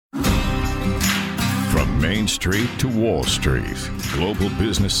Main Street to Wall Street, global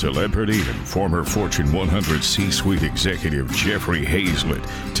business celebrity and former Fortune 100 C-suite executive Jeffrey Hazlett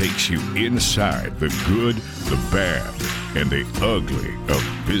takes you inside the good, the bad, and the ugly of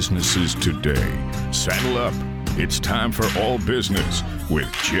businesses today. Saddle up. It's time for All Business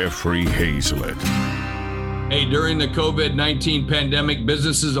with Jeffrey Hazlett. Hey, during the COVID-19 pandemic,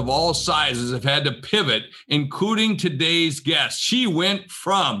 businesses of all sizes have had to pivot, including today's guest. She went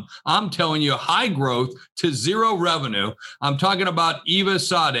from, I'm telling you, high growth to zero revenue. I'm talking about Eva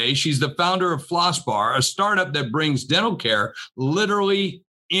Sadej. She's the founder of FlossBar, a startup that brings dental care literally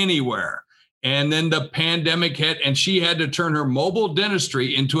anywhere. And then the pandemic hit, and she had to turn her mobile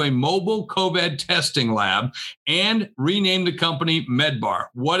dentistry into a mobile COVID testing lab and rename the company MedBar.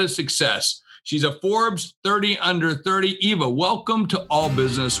 What a success. She's a Forbes 30 under 30. Eva, welcome to All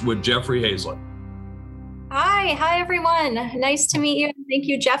Business with Jeffrey Hazlett. Hi, everyone. Nice to meet you. Thank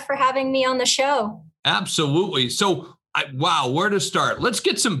you, Jeff, for having me on the show. Absolutely. So, where to start? Let's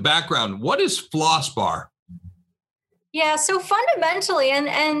get some background. What is FlossBar? Yeah, so fundamentally,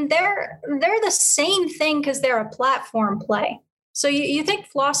 and they're the same thing because they're a platform play. So you think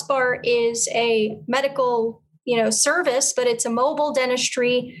FlossBar is a medical, service, but it's a mobile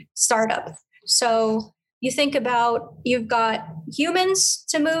dentistry startup. So you think about, you've got humans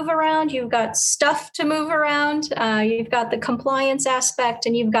to move around, you've got stuff to move around, you've got the compliance aspect,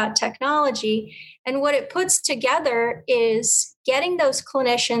 and you've got technology. And what it puts together is getting those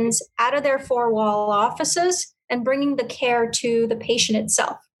clinicians out of their four-wall offices and bringing the care to the patient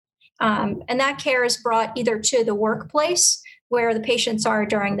itself. And that care is brought either to the workplace where the patients are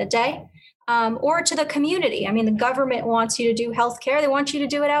during the day, or to the community. I mean, the government wants you to do healthcare. They want you to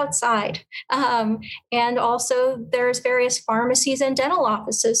do it outside. And also there's various pharmacies and dental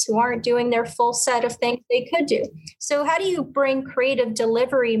offices who aren't doing their full set of things they could do. So how do you bring creative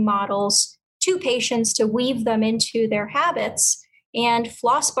delivery models to patients to weave them into their habits? And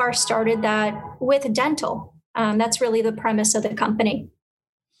FlossBar started that with dental. That's really the premise of the company.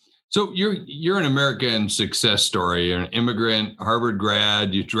 So you're an American success story. You're an immigrant, Harvard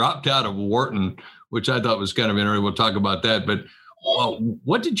grad. You dropped out of Wharton, which I thought was kind of interesting. We'll talk about that. But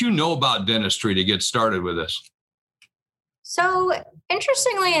what did you know about dentistry to get started with this? So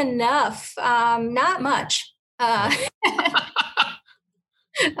interestingly enough, not much. I'm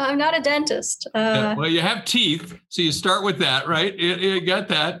not a dentist. Well, you have teeth, so you start with that, right? You got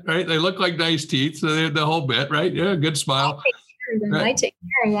that, right? They look like nice teeth, so they're the whole bit, right? Yeah, good smile. I take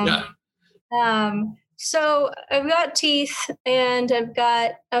care of them. Yeah. So I've got teeth, and I've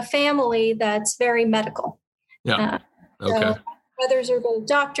got a family that's very medical. Yeah. Okay. So my brothers are both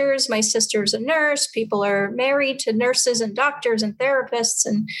doctors. My sister's a nurse. People are married to nurses and doctors and therapists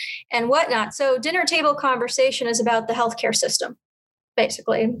and whatnot. So dinner table conversation is about the healthcare system,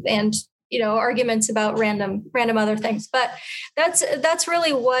 basically, and arguments about random other things. But that's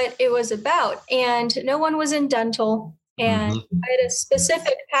really what it was about. And no one was in dental. And I had a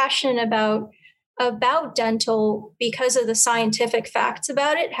specific passion about dental because of the scientific facts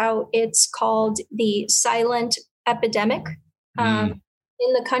about it, how it's called the silent epidemic in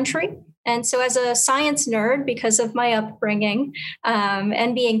the country. And so as a science nerd, because of my upbringing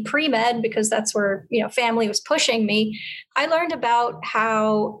and being pre-med, because that's where, family was pushing me, I learned about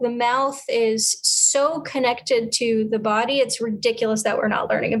how the mouth is so connected to the body. It's ridiculous that we're not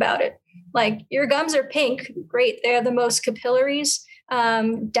learning about it. Like, your gums are pink. Great. They're the most capillaries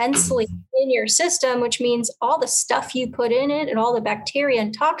densely in your system, which means all the stuff you put in it and all the bacteria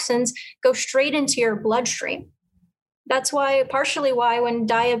and toxins go straight into your bloodstream. That's partially why when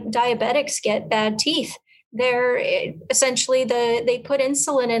diabetics get bad teeth, they're essentially they put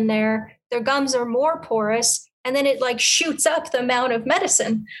insulin in there, their gums are more porous, and then it shoots up the amount of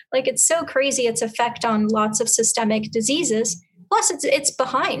medicine. It's so crazy, its effect on lots of systemic diseases. Plus, it's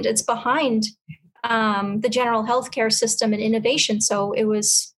behind the general healthcare system and innovation. So it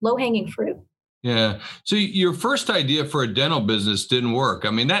was low-hanging fruit. Yeah. So your first idea for a dental business didn't work. I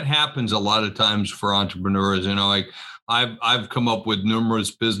mean, that happens a lot of times for entrepreneurs. I've come up with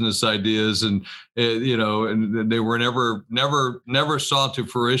numerous business ideas, and and they were never saw to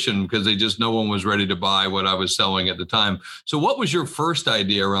fruition because no one was ready to buy what I was selling at the time. So what was your first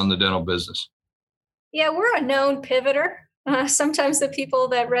idea around the dental business? Yeah, we're a known pivoter. Sometimes the people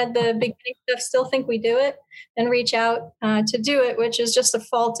that read the beginning stuff still think we do it and reach out to do it, which is just a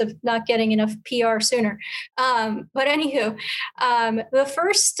fault of not getting enough PR sooner. But anywho, the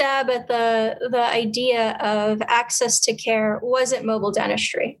first stab at the idea of access to care wasn't mobile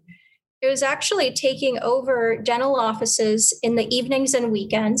dentistry. It was actually taking over dental offices in the evenings and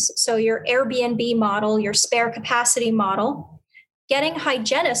weekends. So your Airbnb model, your spare capacity model, getting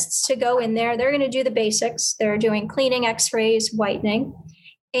hygienists to go in there. They're going to do the basics. They're doing cleaning, x-rays, whitening.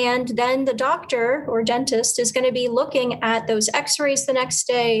 And then the doctor or dentist is going to be looking at those x-rays the next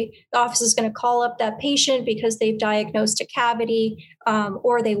day. The office is going to call up that patient because they've diagnosed a cavity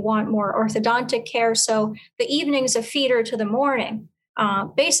or they want more orthodontic care. So the evening's a feeder to the morning,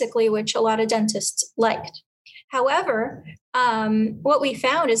 basically, which a lot of dentists liked. However, what we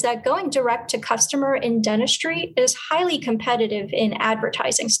found is that going direct to customer in dentistry is highly competitive in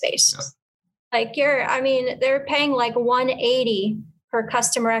advertising space. Yeah. They're paying like $180 per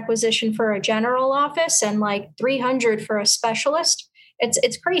customer acquisition for a general office and like $300 for a specialist.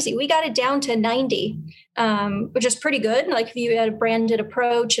 It's crazy. We got it down to $90, which is pretty good. Like if you had a branded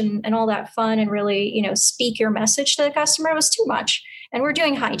approach and all that fun and really, speak your message to the customer, it was too much. And we're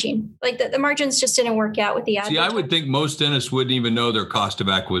doing hygiene. Like the margins just didn't work out with the ad. See, I would think most dentists wouldn't even know their cost of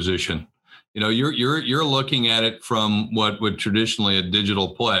acquisition. You're looking at it from what would traditionally a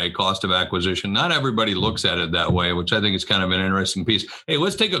digital play, cost of acquisition. Not everybody looks at it that way, which I think is kind of an interesting piece. Hey,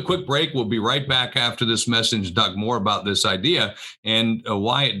 let's take a quick break. We'll be right back after this message, talk more about this idea and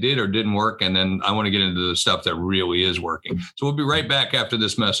why it did or didn't work. And then I want to get into the stuff that really is working. So we'll be right back after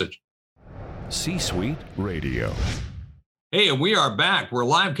this message. C-Suite Radio. Hey, and we are back. We're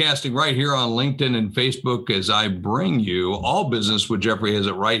live casting right here on LinkedIn and Facebook as I bring you All Business with Jeffrey Has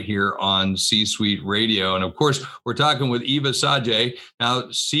It right here on C-Suite Radio. And of course, we're talking with Eva Sadej. Now,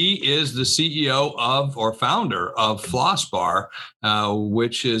 she is the CEO of or founder of Floss Bar,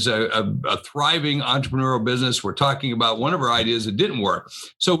 which is a thriving entrepreneurial business. We're talking about one of her ideas that didn't work.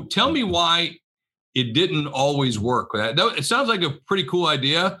 So tell me why it didn't always work. It sounds like a pretty cool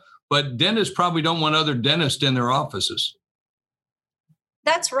idea, but dentists probably don't want other dentists in their offices.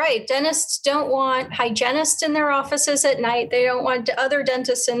 That's right. Dentists don't want hygienists in their offices at night. They don't want other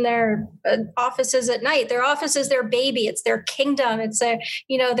dentists in their offices at night. Their office is their baby. It's their kingdom. It's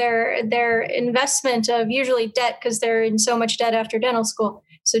their investment of usually debt because they're in so much debt after dental school.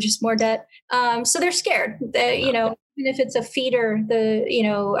 So just more debt. So they're scared. Even if it's a feeder,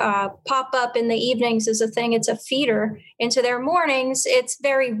 pop up in the evenings is a thing. It's a feeder into their mornings. It's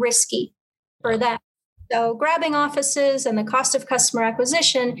very risky for them. So grabbing offices and the cost of customer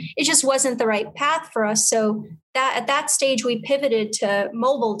acquisition, it just wasn't the right path for us. So at that stage, we pivoted to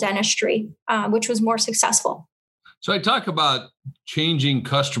mobile dentistry, which was more successful. So I talk about changing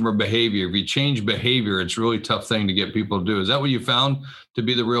customer behavior. If you change behavior, it's a really tough thing to get people to do. Is that what you found to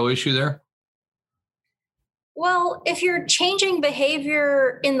be the real issue there? Well, if you're changing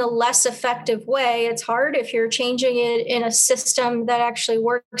behavior in the less effective way, it's hard. If you're changing it in a system that actually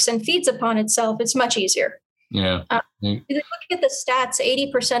works and feeds upon itself, it's much easier. Yeah. If you look at the stats,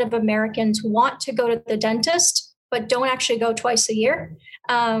 80% of Americans want to go to the dentist, but don't actually go twice a year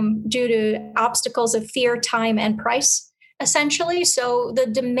due to obstacles of fear, time, and price, essentially. So the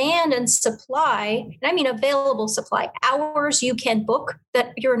demand and supply, and I mean available supply, hours you can book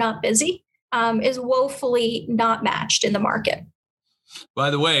that you're not busy, is woefully not matched in the market. By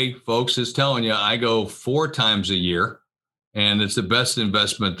the way, folks, just telling you, I go 4 times a year, and it's the best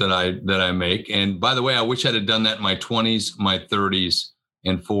investment that I make. And by the way, I wish I'd have done that in my 20s, my 30s,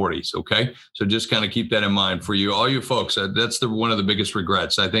 and 40s. Okay, so just kind of keep that in mind for you, all you folks. That's one of the biggest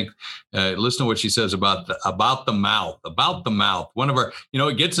regrets. I think. Listen to what she says about the mouth. One of our,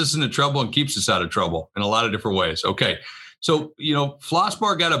 it gets us into trouble and keeps us out of trouble in a lot of different ways. Okay. So, Floss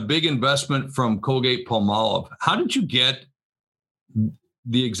Bar got a big investment from Colgate-Palmolive. How did you get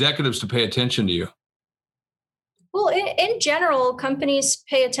the executives to pay attention to you? Well, in general, companies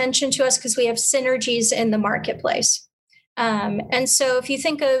pay attention to us because we have synergies in the marketplace. And so if you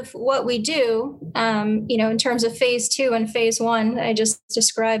think of what we do, in terms of phase 2 and phase 1, I just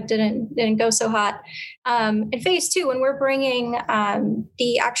described didn't go so hot. In phase 2, when we're bringing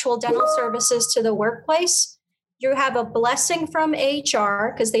the actual dental services to the workplace, you have a blessing from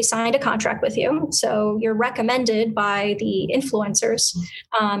HR because they signed a contract with you. So you're recommended by the influencers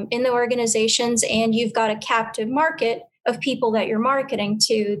in the organizations, and you've got a captive market of people that you're marketing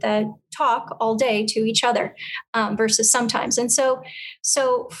to that talk all day to each other versus sometimes. And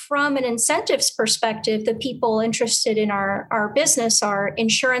so from an incentives perspective, the people interested in our business are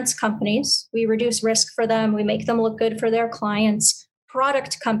insurance companies. We reduce risk for them. We make them look good for their clients.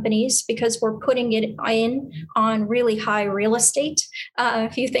 Product companies, because we're putting it in on really high real estate.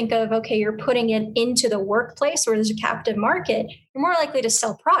 If you think of, okay, you're putting it into the workplace where there's a captive market, you're more likely to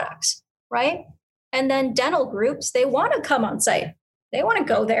sell products, right? And then dental groups, they want to come on site. They want to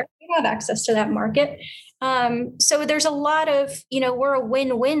go there. They have access to that market. So there's a lot of, we're a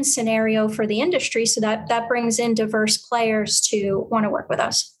win-win scenario for the industry. So that brings in diverse players to want to work with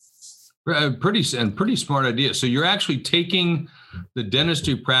us. Pretty smart idea. So you're actually taking the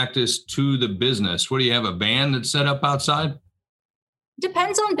dentistry practice to the business? What do you have, a van that's set up outside?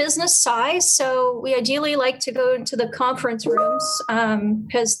 Depends on business size. So we ideally like to go into the conference rooms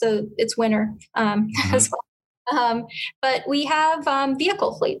because it's winter as well. But we have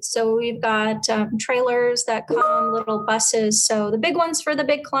vehicle fleets. So we've got trailers that come, little buses. So the big ones for the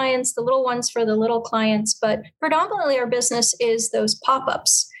big clients, the little ones for the little clients. But predominantly our business is those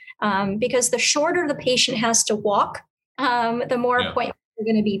pop-ups because the shorter the patient has to walk, the more appointments are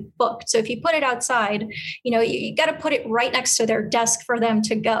going to be booked. So if you put it outside, you got to put it right next to their desk for them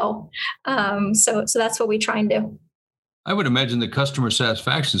to go. So that's what we try and do. I would imagine the customer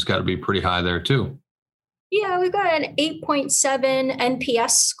satisfaction's got to be pretty high there too. Yeah, we've got an 8.7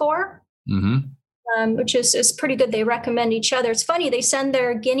 NPS score, which is pretty good. They recommend each other. It's funny. They send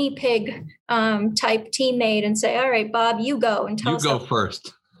their guinea pig type teammate and say, all right, Bob, you go and tell us. You go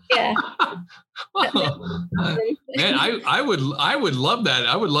first. Yeah. Well, man, I would love that.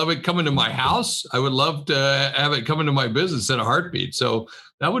 I would love it coming to my house. I would love to have it coming to my business in a heartbeat. So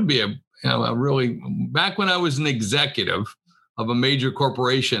that would be a really, back when I was an executive of a major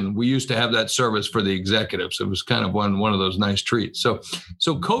corporation, we used to have that service for the executives. It was kind of one of those nice treats. So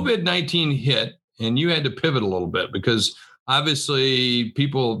COVID-19 hit and you had to pivot a little bit because obviously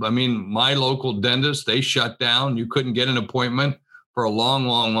my local dentist, they shut down. You couldn't get an appointment for a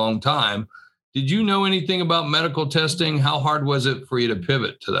long time. Did you know anything about medical testing? How hard was it for you to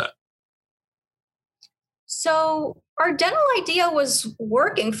pivot to that? So our dental idea was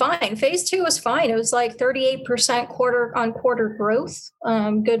working fine. Phase 2 was fine. It was like 38% quarter-on-quarter growth,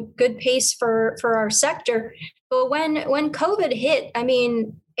 good pace for our sector. But when COVID hit,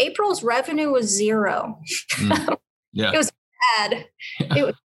 April's revenue was zero. Yeah, it was bad. It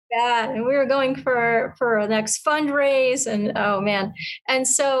was bad, and we were going for a next fundraise, and oh man! And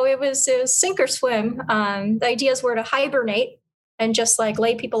so it was sink or swim. The ideas were to hibernate and just like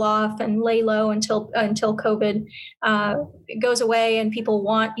lay people off and lay low until COVID goes away and people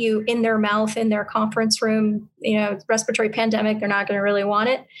want you in their mouth, in their conference room. Respiratory pandemic, they're not going to really want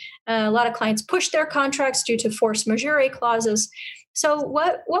it. A lot of clients push their contracts due to force majeure clauses. So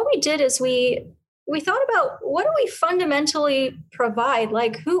what we did is we thought about what do we fundamentally provide?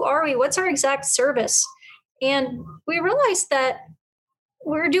 Like, who are we? What's our exact service? And we realized that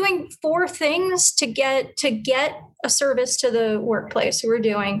we're doing 4 things to get a service to the workplace. We're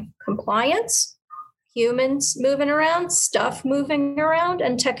doing compliance, humans moving around, stuff moving around,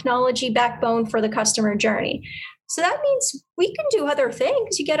 and technology backbone for the customer journey. So that means we can do other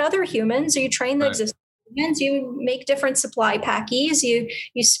things. You get other humans, or you train the existing humans, you make different supply packages, you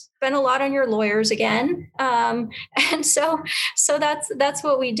spend a lot on your lawyers again. And so that's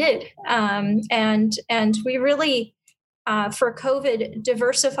what we did. And we really, for COVID,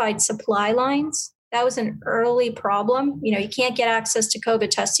 diversified supply lines. That was an early problem. You can't get access to COVID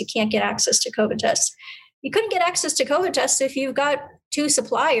tests. You can't get access to COVID tests. You couldn't get access to COVID tests if you've got 2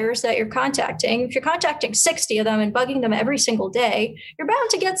 suppliers that you're contacting. If you're contacting 60 of them and bugging them every single day, you're bound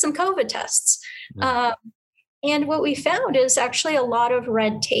to get some COVID tests. Yeah. And what we found is actually a lot of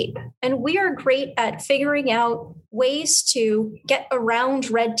red tape. And we are great at figuring out ways to get around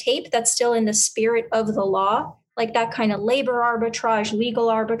red tape that's still in the spirit of the law, like that kind of labor arbitrage, legal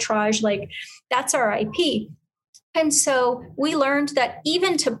arbitrage, like that's our IP. And so we learned that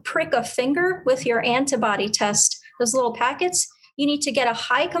even to prick a finger with your antibody test, those little packets, you need to get a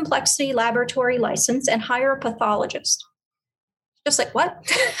high complexity laboratory license and hire a pathologist. Just like, what?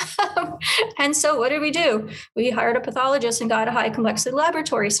 And so what did we do? We hired a pathologist and got a high complexity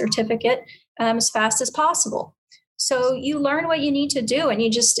laboratory certificate as fast as possible. So you learn what you need to do and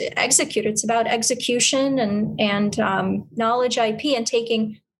you just execute. It's about execution and knowledge IP and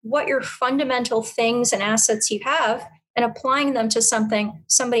taking what your fundamental things and assets you have and applying them to something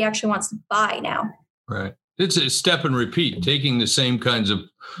somebody actually wants to buy now. Right. It's a step and repeat, taking the same kinds of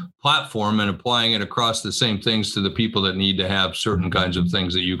platform and applying it across the same things to the people that need to have certain kinds of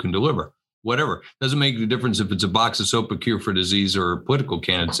things that you can deliver. Whatever. Doesn't make a difference if it's a box of soap, a cure for disease, or political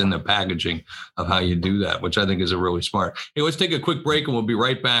candidates in the packaging of how you do that, which I think is a really smart. Hey, let's take a quick break and we'll be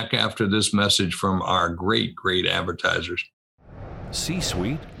right back after this message from our great advertisers.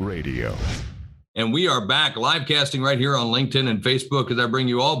 C-Suite Radio. And we are back live casting right here on LinkedIn and Facebook as I bring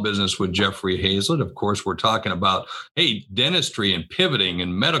you all business with Jeffrey Hazlett. Of course, we're talking about, dentistry and pivoting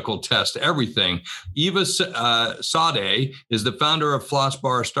and medical tests, everything. Eva Sadej is the founder of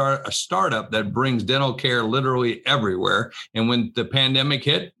FlossBar, a startup that brings dental care literally everywhere. And when the pandemic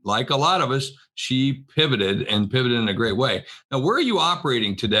hit, like a lot of us, she pivoted in a great way. Now, where are you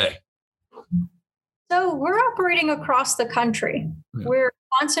operating today? So we're operating across the country. Yeah. We're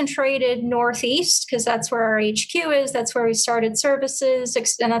concentrated Northeast because that's where our HQ is. That's where we started services,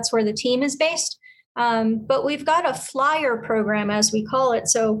 and that's where the team is based. But we've got a flyer program, as we call it.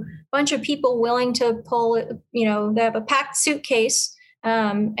 So a bunch of people willing to pull, they have a packed suitcase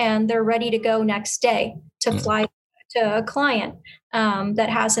and they're ready to go next day to fly to a client that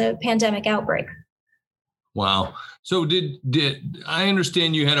has a pandemic outbreak. Wow. So did I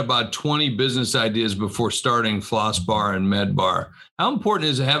understand you had about 20 business ideas before starting Floss Bar and Med Bar? How important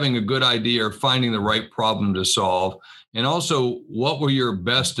is having a good idea or finding the right problem to solve? And also, what were your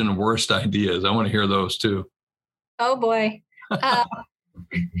best and worst ideas? I want to hear those too. Oh boy.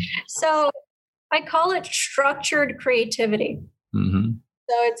 So I call it structured creativity. Mm-hmm.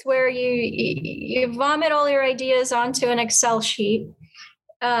 So it's where you vomit all your ideas onto an Excel sheet.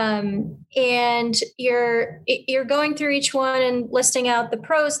 And you're going through each one and listing out the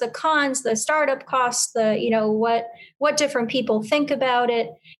pros, the cons, the startup costs, what different people think about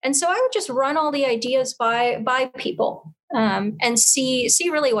it. And so I would just run all the ideas by people and see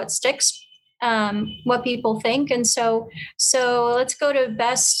really what sticks, what people think. And so let's go to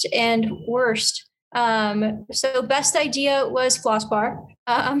best and worst. So best idea was Floss Bar.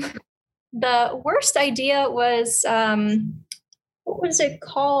 The worst idea was what was it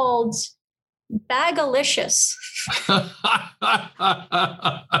called? Bagalicious. And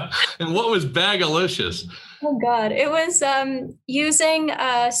what was Bagalicious? Oh God. It was using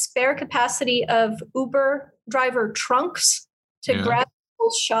a spare capacity of Uber driver trunks to grab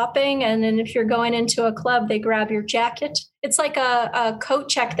people's shopping. And then if you're going into a club, they grab your jacket. It's like a coat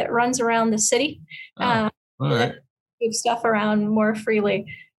check that runs around the city. All right. Move stuff around more freely.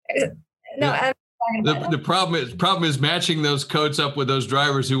 No, The problem is matching those coats up with those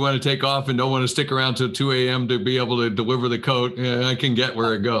drivers who want to take off and don't want to stick around till 2 a.m. to be able to deliver the coat. Yeah, I can get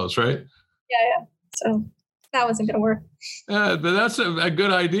where it goes, right? Yeah. So that wasn't going to work. But that's a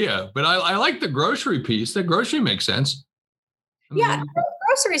good idea. But I like the grocery piece. The grocery makes sense. Yeah,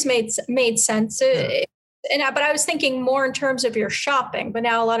 groceries made sense. But I was thinking more in terms of your shopping. But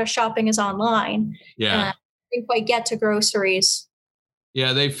now a lot of shopping is online. Yeah. I didn't quite get to groceries.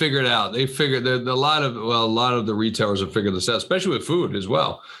 Yeah, they figured out. They figured that a lot of the retailers have figured this out, especially with food as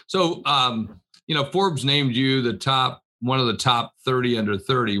well. So, Forbes named you one of the top 30 under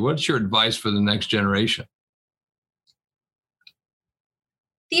 30. What's your advice for the next generation?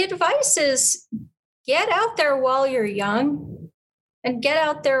 The advice is get out there while you're young and get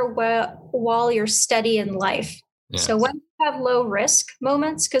out there while you're steady in life. Yes. So when you have low risk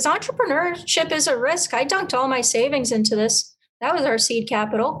moments, because entrepreneurship is a risk. I dunked all my savings into this. That was our seed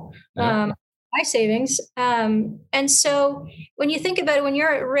capital, my savings. And so when you think about it, when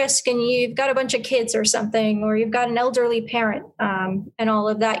you're at risk and you've got a bunch of kids or something, or you've got an elderly parent and all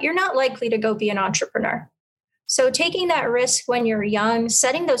of that, you're not likely to go be an entrepreneur. So taking that risk when you're young,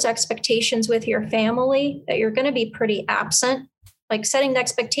 setting those expectations with your family that you're going to be pretty absent, like setting the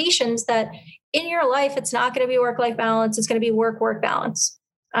expectations that in your life, it's not going to be work-life balance. It's going to be work-work balance.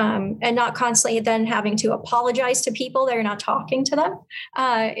 And not constantly then having to apologize to people that you're not talking to them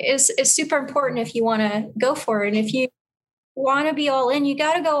is super important if you want to go for it. And if you want to be all in, you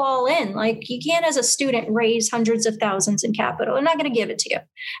got to go all in. Like you can't, as a student, raise hundreds of thousands in capital. They're not going to give it to you.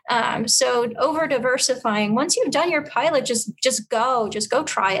 So over diversifying, once you've done your pilot, just go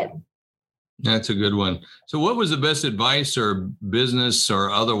try it. That's a good one. So what was the best advice or business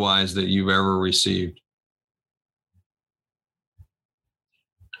or otherwise that you've ever received?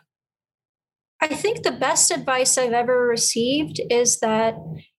 I think the best advice I've ever received is that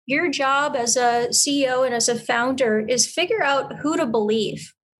your job as a CEO and as a founder is figure out who to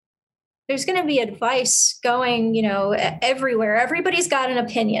believe. There's going to be advice going, everywhere. Everybody's got an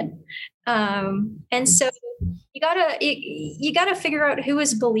opinion. And so you gotta figure out who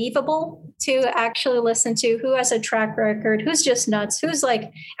is believable to actually listen to, who has a track record, who's just nuts, who's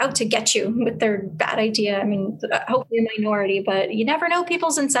like out to get you with their bad idea. I mean, hopefully a minority, but you never know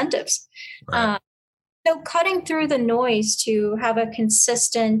people's incentives. Right. So cutting through the noise to have a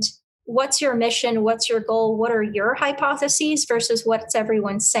consistent, what's your mission? What's your goal? What are your hypotheses versus what's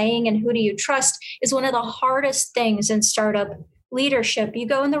everyone saying? And who do you trust is one of the hardest things in startup leadership. You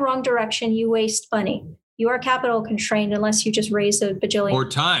go in the wrong direction, you waste money. You are capital constrained unless you just raise a bajillion. Or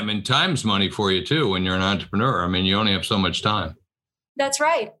time, and time's money for you too when you're an entrepreneur. I mean, you only have so much time. That's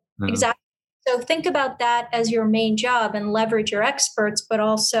right. Yeah. Exactly. So think about that as your main job and leverage your experts, but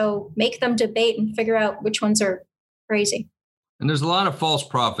also make them debate and figure out which ones are crazy. And there's a lot of false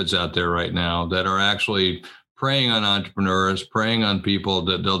prophets out there right now that are actually preying on entrepreneurs, preying on people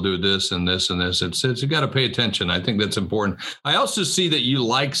that they'll do this and this and this. It's you got to pay attention. I think that's important. I also see that you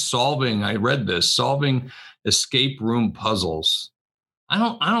like solving escape room puzzles. I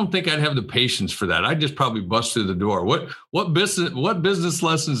don't think I'd have the patience for that. I'd just probably bust through the door. What business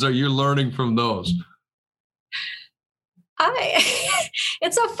lessons are you learning from those?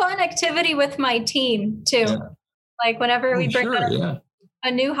 It's a fun activity with my team too. Yeah. Like whenever we bring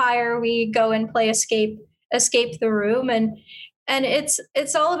a new hire, we go and play escape the room, and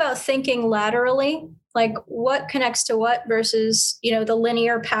it's all about thinking laterally, like what connects to what versus the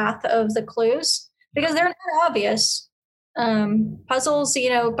linear path of the clues, because they're not obvious. Puzzles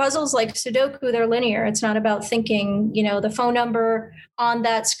like Sudoku, they're linear. It's not about thinking, the phone number on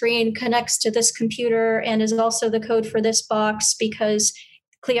that screen connects to this computer and is also the code for this box because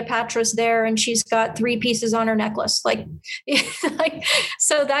Cleopatra's there and she's got 3 pieces on her necklace.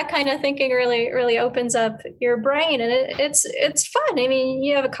 So that kind of thinking really, really opens up your brain, and it's fun. I mean,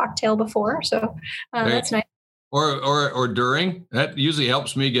 you have a cocktail before, so that's nice. Or during. That usually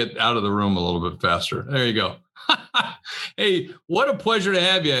helps me get out of the room a little bit faster. There you go. Hey, what a pleasure to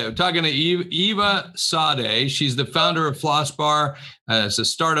have you. I'm talking to Eva Sadej. She's the founder of Floss Bar. It's a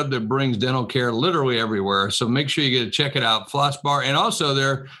startup that brings dental care literally everywhere. So make sure you get to check it out, Floss Bar, and also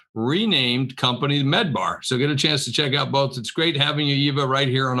their renamed company, Med Bar. So get a chance to check out both. It's great having you, Eva, right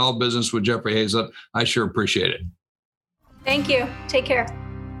here on All Business with Jeffrey Hayzlett. I sure appreciate it. Thank you. Take care.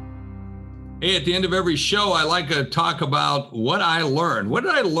 Hey, at the end of every show, I like to talk about what I learned. What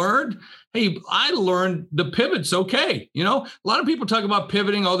did I learn? Hey, I learned the pivot's okay. A lot of people talk about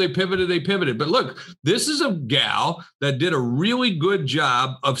pivoting. Oh, they pivoted. But look, this is a gal that did a really good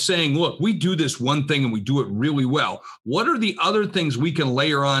job of saying, look, we do this one thing and we do it really well. What are the other things we can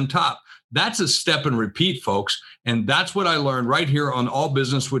layer on top? That's a step and repeat, folks. And that's what I learned right here on All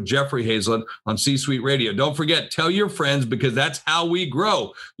Business with Jeffrey Hayzlett on C-Suite Radio. Don't forget, tell your friends, because that's how we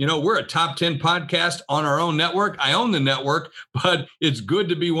grow. We're a top 10 podcast on our own network. I own the network, but it's good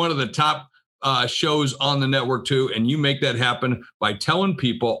to be one of the top shows on the network too. And you make that happen by telling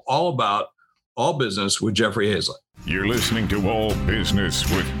people all about All Business with Jeffrey Hayzlett. You're listening to All Business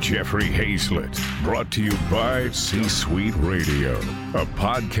with Jeffrey Hayzlett, brought to you by C-Suite Radio, a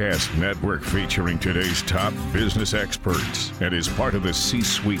podcast network featuring today's top business experts, and is part of the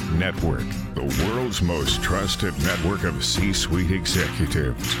C-Suite Network, the world's most trusted network of C-Suite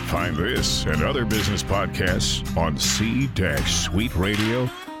executives. Find this and other business podcasts on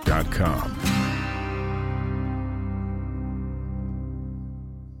c-suiteradio.com.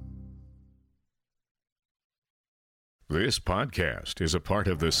 This podcast is a part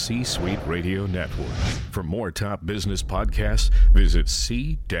of the C-Suite Radio Network. For more top business podcasts, visit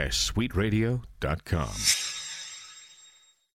c-suiteradio.com.